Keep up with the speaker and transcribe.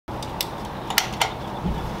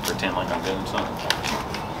pretend like I'm doing something.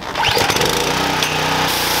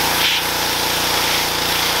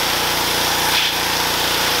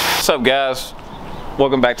 What's up, guys?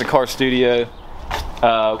 Welcome back to Car Studio.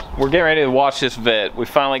 We're getting ready to wash this Vette. We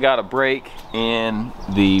finally got a break in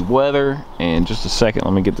the weather. And just a second,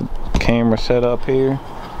 let me get the camera set up here.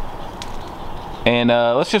 And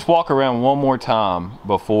let's just walk around one more time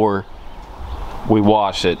before we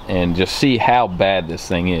wash it and just see how bad this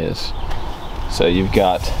thing is. So you've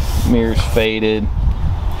got mirrors faded,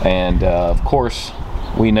 and of course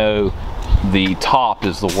we know the top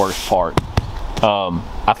is the worst part.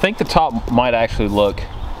 I think the top might actually look,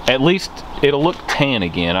 at least it'll look tan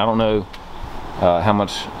again. I don't know how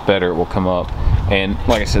much better it will come up. And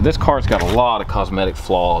like I said, this car's got a lot of cosmetic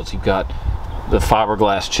flaws. You've got the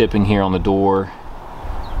fiberglass chipping here on the door,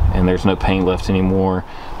 and there's no paint left anymore.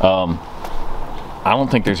 I don't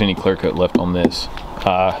think there's any clear coat left on this.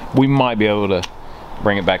 We might be able to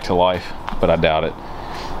bring it back to life, but I doubt it.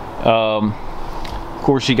 Of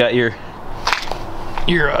course, you got your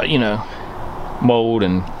you know, mold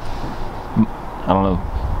and I don't know,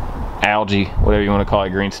 algae, whatever you want to call it,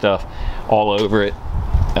 green stuff all over it.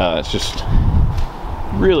 It's just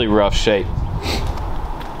really rough shape.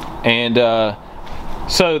 And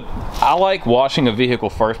so I like washing a vehicle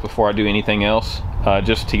first before I do anything else,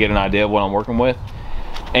 just to get an idea of what I'm working with.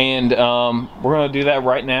 And we're going to do that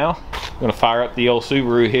right now. I'm going to fire up the old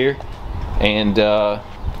Subaru here and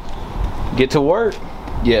get to work.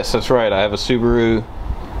 Yes, that's right, I have a Subaru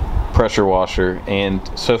pressure washer, and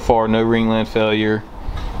so far no ringland failure,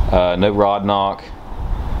 no rod knock.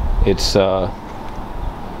 It's a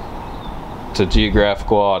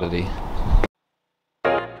geographical oddity.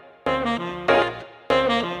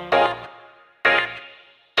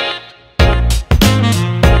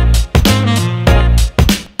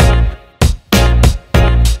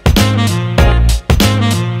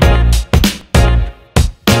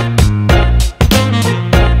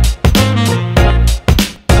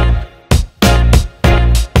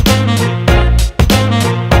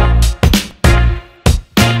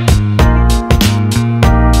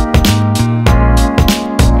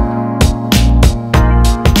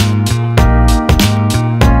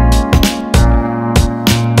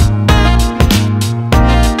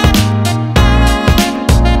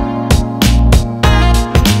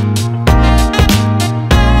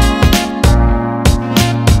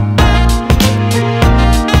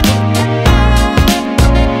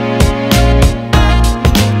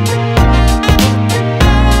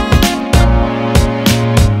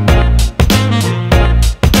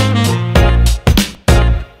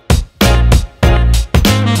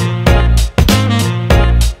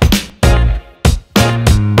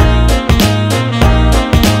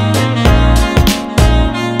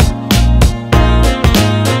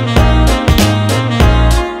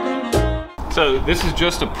 So this is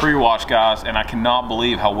just a pre-wash, guys, and I cannot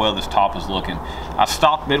believe how well this top is looking. I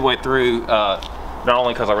stopped midway through, not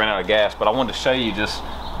only because I ran out of gas, but I wanted to show you just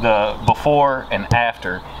the before and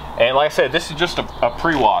after. And like I said, this is just a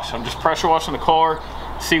pre-wash. I'm just pressure washing the car,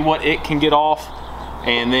 see what it can get off,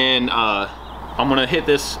 and then I'm gonna hit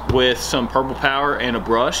this with some Purple Power and a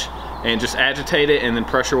brush and just agitate it and then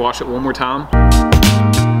pressure wash it one more time.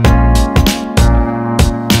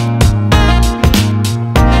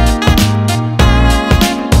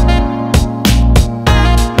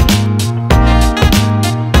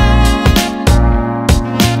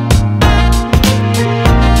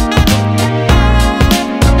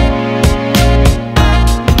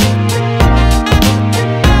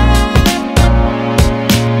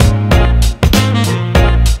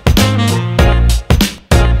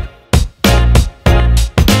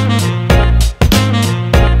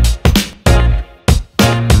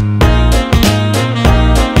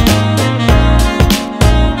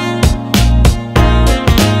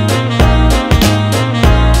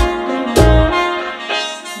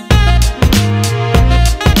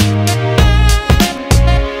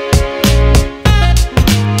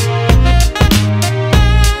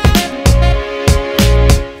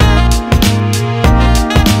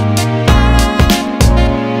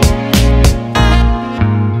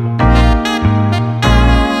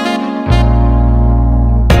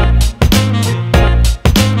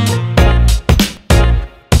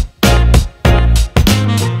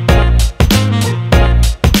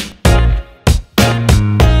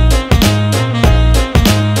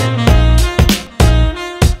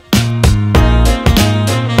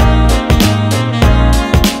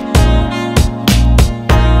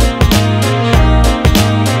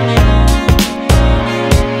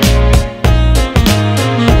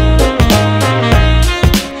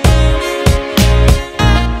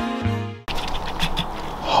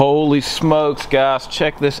 Holy smokes, guys,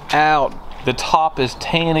 check this out. The top is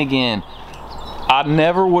tan again. I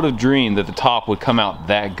never would have dreamed that the top would come out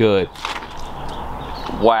that good.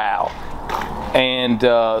 Wow. And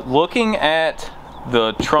looking at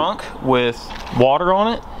the trunk with water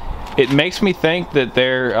on it, it makes me think that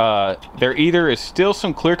there either is still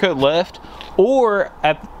some clear coat left, or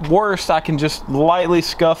at worst I can just lightly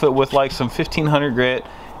scuff it with like some 1500 grit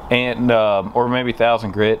and or maybe 1000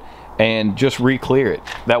 grit and just re-clear it.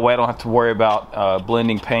 That way I don't have to worry about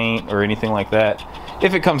blending paint or anything like that,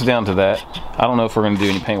 if it comes down to that. I don't know if we're going to do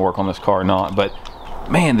any paint work on this car or not, but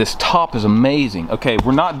man, this top is amazing. Okay,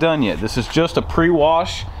 we're not done yet. This is just a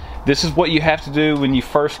pre-wash. This is what you have to do when you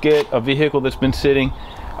first get a vehicle that's been sitting.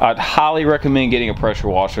 I'd highly recommend getting a pressure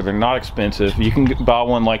washer. They're not expensive. You can buy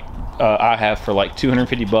one like I have for like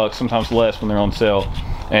 250 bucks, sometimes less when they're on sale.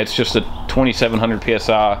 And it's just a 2700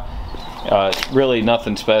 PSI. It's really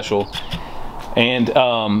nothing special. And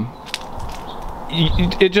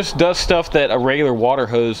it just does stuff that a regular water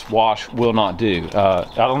hose wash will not do. I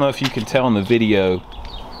don't know if you can tell in the video,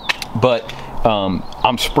 but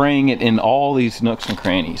I'm spraying it in all these nooks and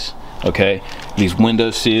crannies, okay? These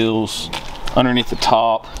window sills, underneath the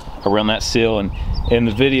top, around that sill, and in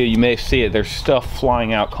the video you may see it, there's stuff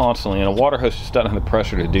flying out constantly, and a water hose just doesn't have the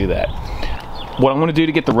pressure to do that. What I'm going to do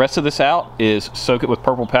to get the rest of this out is soak it with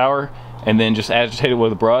Purple Power, and then just agitate it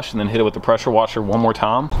with a brush, and then hit it with the pressure washer one more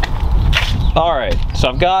time. Alright, so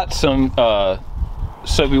I've got some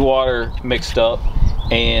soapy water mixed up,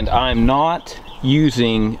 and I'm not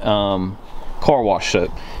using car wash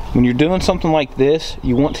soap. When you're doing something like this,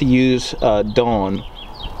 you want to use Dawn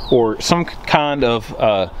or some kind of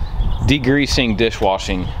degreasing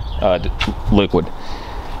dishwashing liquid.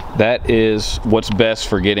 That is what's best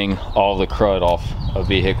for getting all the crud off a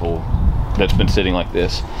vehicle that's been sitting like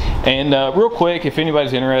this. And real quick, if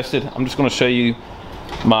anybody's interested, I'm just going to show you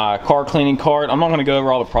my car cleaning cart. I'm not going to go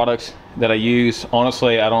over all the products that I use.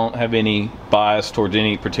 Honestly, I don't have any bias towards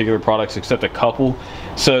any particular products except a couple.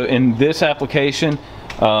 So in this application,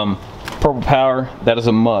 Purple Power, that is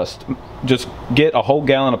a must. Just get a whole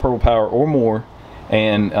gallon of Purple Power or more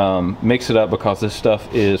and mix it up, because this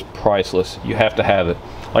stuff is priceless. You have to have it.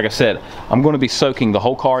 Like I said, I'm going to be soaking the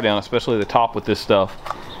whole car down, especially the top, with this stuff,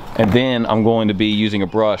 and then I'm going to be using a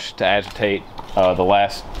brush to agitate the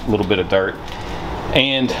last little bit of dirt.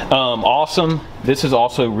 And awesome, this is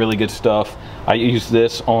also really good stuff. I use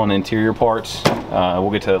this on interior parts.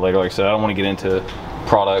 We'll get to that later. Like I said, I don't want to get into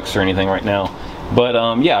products or anything right now, but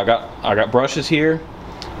yeah, I got brushes here.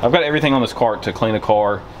 I've got everything on this cart to clean a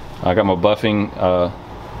car. I got my buffing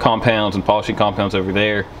compounds and polishing compounds over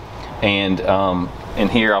there, and in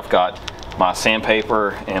here I've got my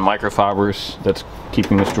sandpaper and microfibers that's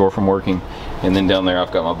keeping this drawer from working, and then down there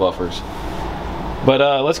I've got my buffers.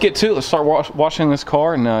 But let's get to it. Let's start washing this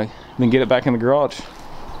car, and then get it back in the garage.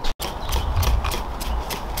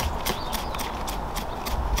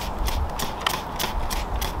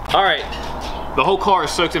 All right, the whole car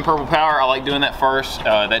is soaked in Purple Power. I like doing that first.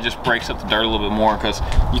 That just breaks up the dirt a little bit more, because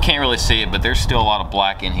you can't really see it, but there's still a lot of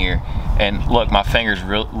black in here. And look, my finger's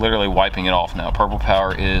literally wiping it off now. Purple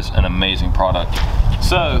Power is an amazing product.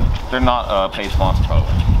 So they're not a paid sponsor,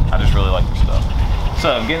 probably. I just really like their stuff.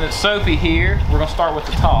 So I'm getting it soapy here. We're gonna start with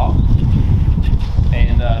the top.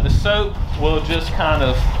 And the soap will just kind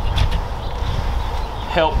of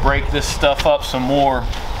help break this stuff up some more,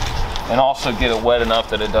 and also get it wet enough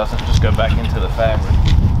that it doesn't just go back into the fabric.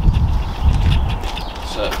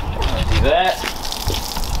 So we're gonna do that.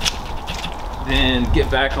 Then get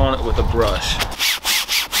back on it with a brush.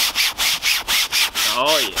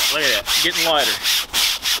 Oh yeah, look at that, getting lighter.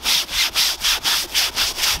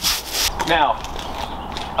 Now,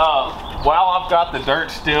 while I've got the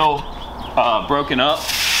dirt still broken up,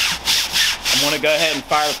 I'm going to go ahead and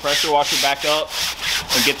fire the pressure washer back up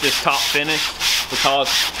and get this top finished, because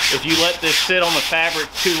if you let this sit on the fabric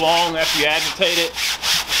too long after you agitate it,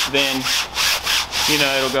 then, you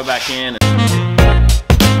know, it'll go back in.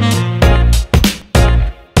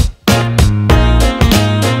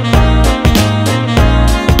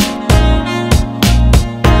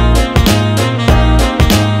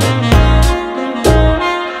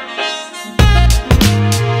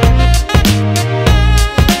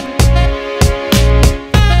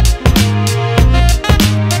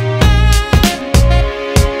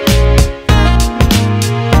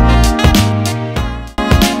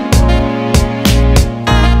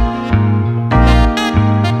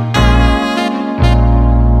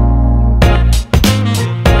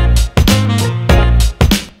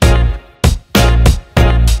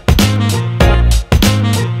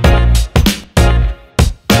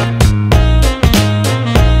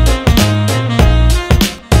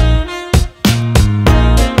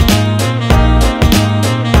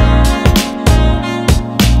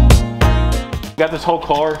 got this whole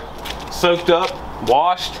car soaked up,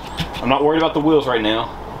 washed. I'm not worried about the wheels right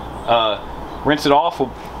now. Rinse it off,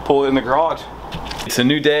 we'll pull it in the garage. It's a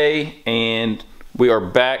new day and we are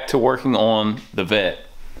back to working on the Vette.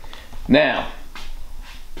 Now,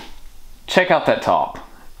 check out that top.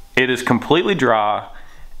 It is completely dry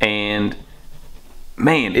and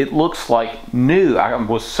man, it looks like new. I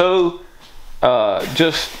was so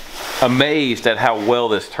just amazed at how well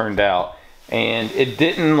this turned out. And it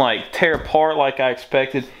didn't like tear apart like I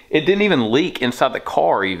expected. It didn't even leak inside the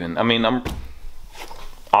car even. I mean,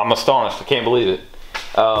 I'm astonished, I can't believe it.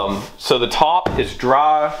 So the top is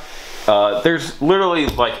dry. There's literally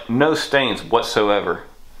like no stains whatsoever.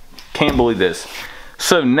 Can't believe this.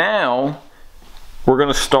 So now we're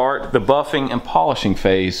gonna start the buffing and polishing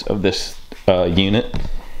phase of this unit.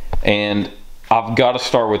 And I've got to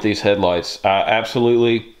start with these headlights.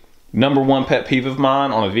 Absolutely, #1 pet peeve of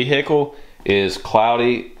mine on a vehicle is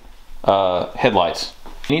cloudy headlights.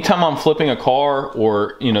 Anytime I'm flipping a car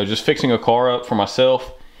or just fixing a car up for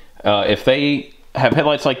myself, if they have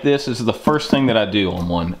headlights like this is the first thing that I do on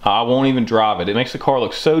one. I won't even drive it. It makes the car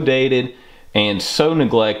look so dated and so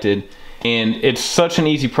neglected, and it's such an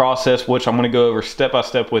easy process, which I'm going to go over step by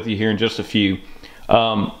step with you here in just a few.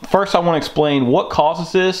 First I want to explain what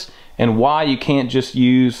causes this and why you can't just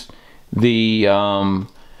use the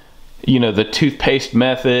the toothpaste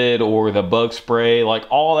method or the bug spray. Like,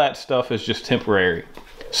 all that stuff is just temporary.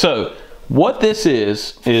 So what this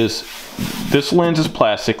is this lens is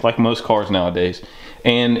plastic like most cars nowadays,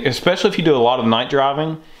 and especially if you do a lot of night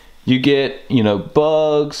driving, you get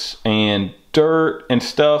bugs and dirt and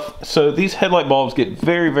stuff. So these headlight bulbs get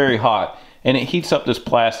very, very hot and it heats up this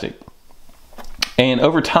plastic, and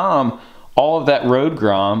over time all of that road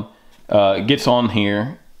grime gets on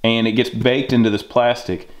here and it gets baked into this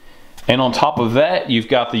plastic. And on top of that, you've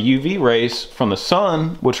got the UV rays from the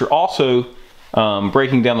sun, which are also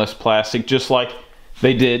breaking down this plastic, just like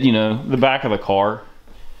they did, the back of the car,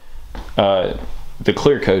 the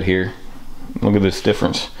clear coat here. Look at this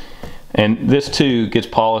difference. And this too gets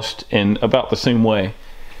polished in about the same way.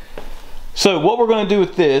 So what we're going to do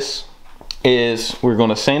with this is we're going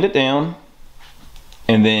to sand it down,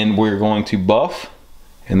 and then we're going to buff,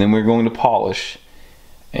 and then we're going to polish,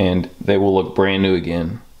 and they will look brand new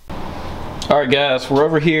again. Alright guys, we're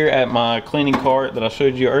over here at my cleaning cart that I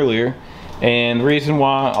showed you earlier, and the reason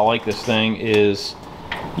why I like this thing is,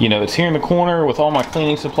 it's here in the corner with all my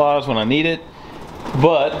cleaning supplies when I need it,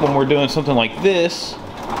 but when we're doing something like this,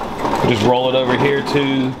 we just roll it over here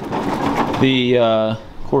to the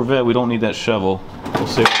Corvette. We don't need that shovel. We'll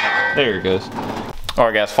see. There it goes.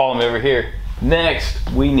 Alright guys, follow me over here.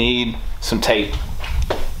 Next, we need some tape.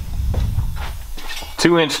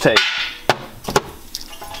 2-inch tape.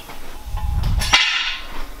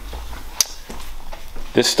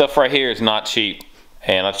 This stuff right here is not cheap,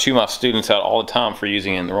 and I chew my students out all the time for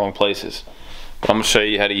using it in the wrong places. But I'm going to show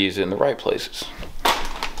you how to use it in the right places.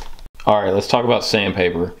 Alright, let's talk about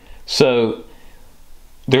sandpaper. So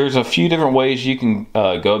there's a few different ways you can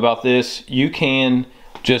go about this. You can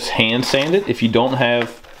just hand sand it if you don't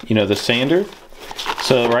have the sander.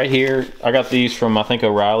 So right here, I got these from I think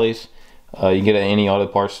O'Reilly's. You can get it at any auto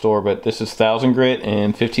parts store, but this is 1000 grit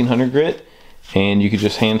and 1500 grit, and you can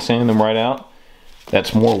just hand sand them right out.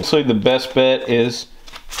 That's more. So the best bet is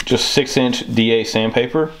just 6-inch DA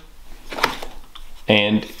sandpaper.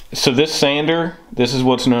 And so this sander, this is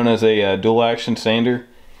what's known as a dual action sander,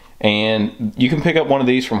 and you can pick up one of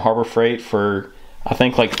these from Harbor Freight for I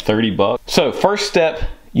think like 30 bucks. So first step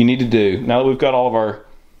you need to do, now that we've got all of our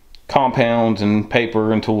compounds and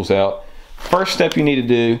paper and tools out, first step you need to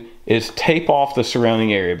do is tape off the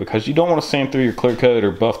surrounding area, because you don't want to sand through your clear coat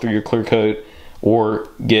or buff through your clear coat or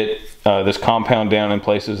get this compound down in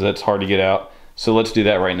places that's hard to get out. So let's do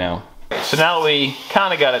that right now. So now that we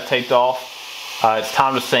kind of got it taped off, it's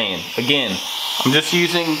time to sand. Again, I'm just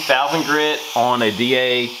using 1000 grit on a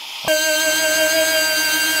DA.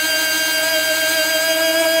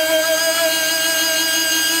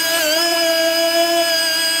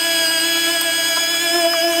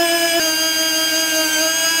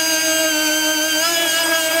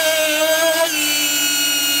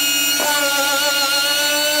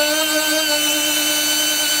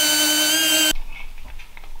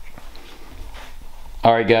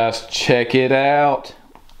 Alright guys, check it out.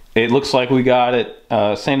 It looks like we got it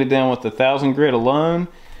sanded down with the 1000 grit alone,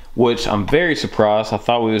 which I'm very surprised. I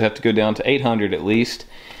thought we would have to go down to 800 at least.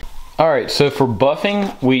 Alright, so for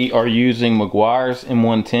buffing, we are using Meguiar's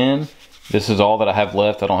M110. This is all that I have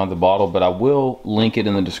left. I don't have the bottle, but I will link it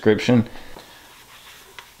in the description.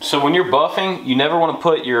 So when you're buffing, you never want to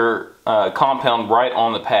put your compound right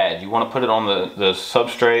on the pad. You want to put it on the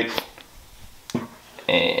substrate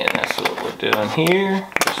And that's what we're doing here.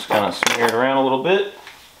 Just kind of smear it around a little bit.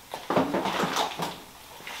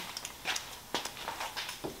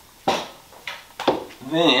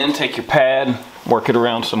 Then take your pad, work it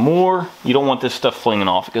around some more. You don't want this stuff flinging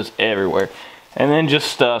off, it goes everywhere. And then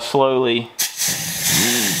just slowly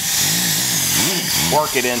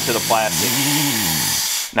work it into the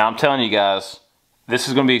plastic. Now I'm telling you guys, this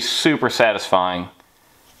is going to be super satisfying.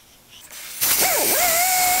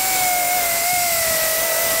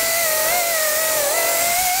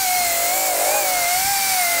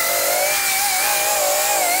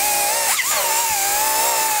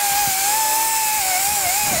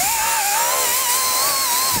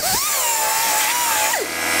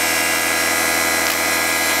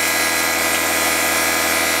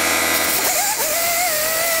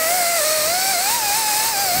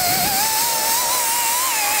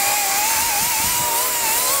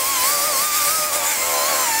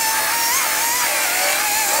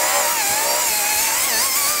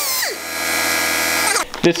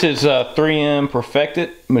 This is 3M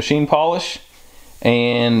Perfected machine polish,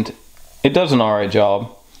 and it does an alright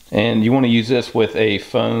job. And you want to use this with a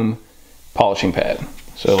foam polishing pad.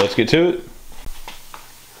 So let's get to it.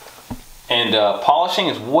 And polishing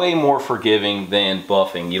is way more forgiving than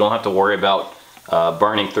buffing. You don't have to worry about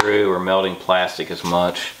burning through or melting plastic as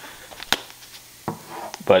much.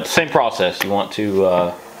 But same process. You want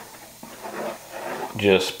to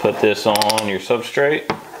just put this on your substrate.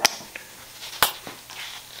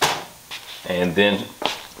 And then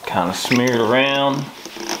kind of smear it around,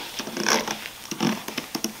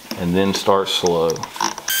 and then start slow.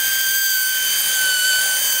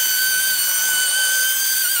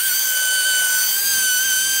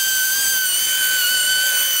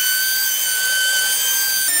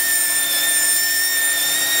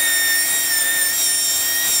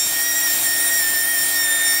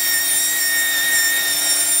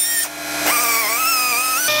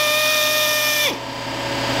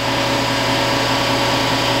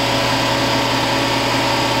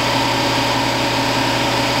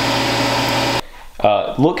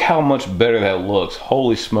 Look how much better that looks.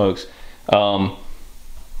 Holy smokes.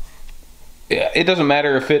 It doesn't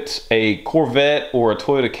matter if it's a Corvette or a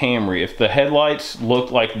Toyota Camry. If the headlights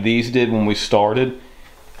look like these did when we started,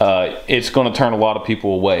 it's going to turn a lot of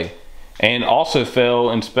people away. And also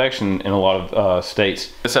fail inspection in a lot of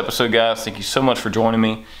states. This episode, guys, thank you so much for joining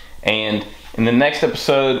me. And in the next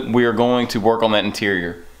episode, we are going to work on that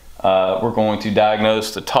interior. We're going to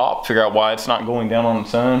diagnose the top, figure out why it's not going down on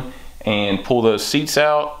its own, and pull those seats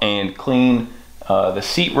out and clean the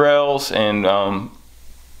seat rails and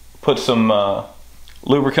put some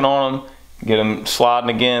lubricant on them, get them sliding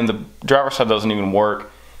again. The driver's side doesn't even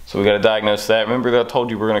work, so we got to diagnose that. Remember that I told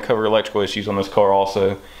you we're going to cover electrical issues on this car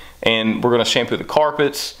also. And we're going to shampoo the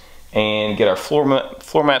carpets and get our floor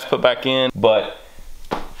mats put back in. But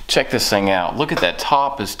check this thing out. Look at that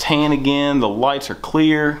top is tan again. The lights are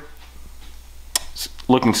clear. It's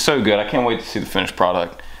looking so good. I can't wait to see the finished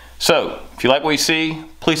product. So, if you like what you see,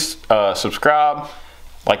 please subscribe,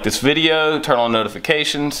 like this video, turn on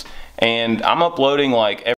notifications, and I'm uploading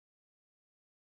like